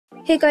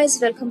Hey guys,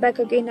 welcome back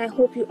again. I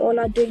hope you all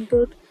are doing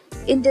good.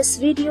 In this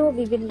video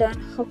we will learn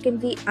how can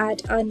we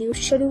add a new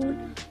schedule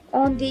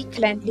on the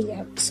Calendly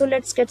app. So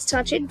let's get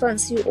started.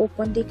 Once you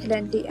open the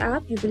Calendly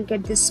app, you will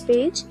get this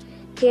page.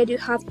 Here you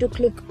have to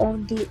click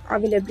on the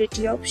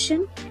availability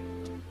option,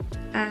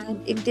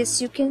 and in this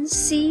you can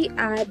see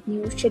add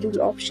new schedule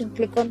option.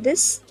 Click on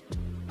this.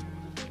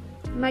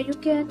 Now you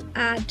can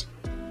add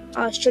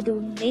a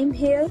schedule name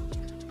here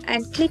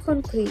and click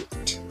on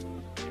create.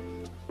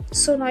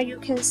 So now you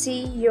can see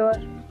your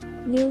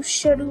new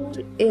schedule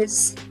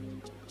is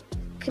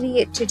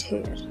created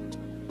here.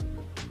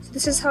 So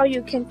this is how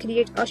you can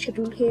create a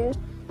schedule here.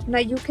 Now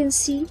you can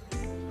see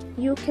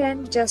you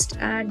can just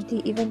add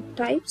the event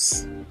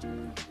types.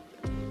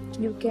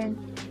 You can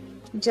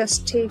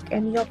just take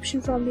any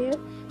option from here.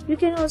 You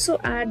can also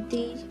add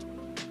the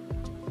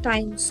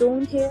time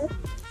zone here,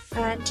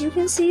 and you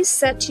can see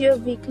set your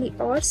weekly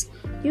hours.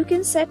 You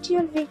can set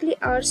your weekly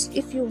hours.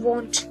 If you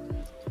want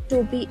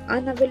to be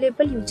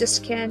unavailable, you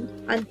just can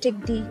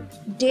untick the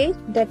day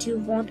that you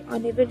want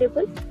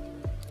unavailable,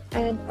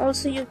 and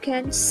also you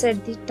can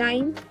set the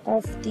time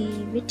of the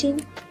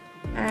meeting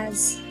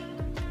as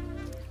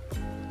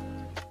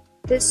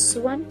this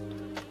one,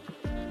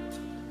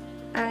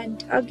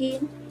 and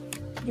again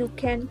you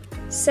can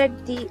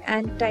set the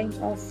end time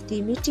of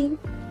the meeting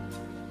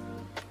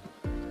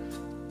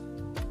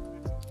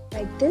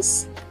like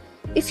this.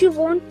 If you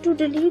want to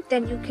delete,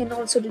 then you can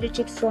also delete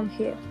it from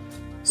here.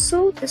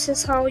 So this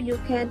is how you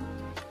can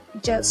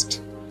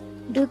just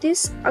do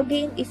this.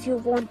 Again, if you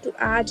want to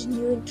add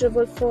new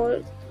interval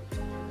for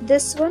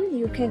this one,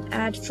 you can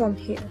add from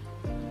here.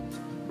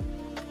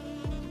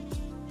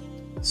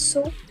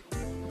 So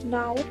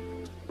now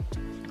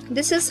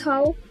this is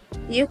how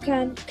you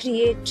can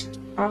create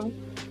a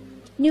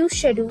new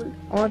schedule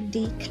on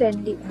the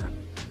Calendly app.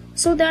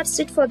 So that's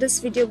it for this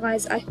video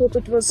guys. I hope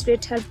it was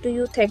great help to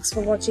you. Thanks for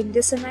watching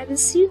this, and I will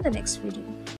see you in the next video.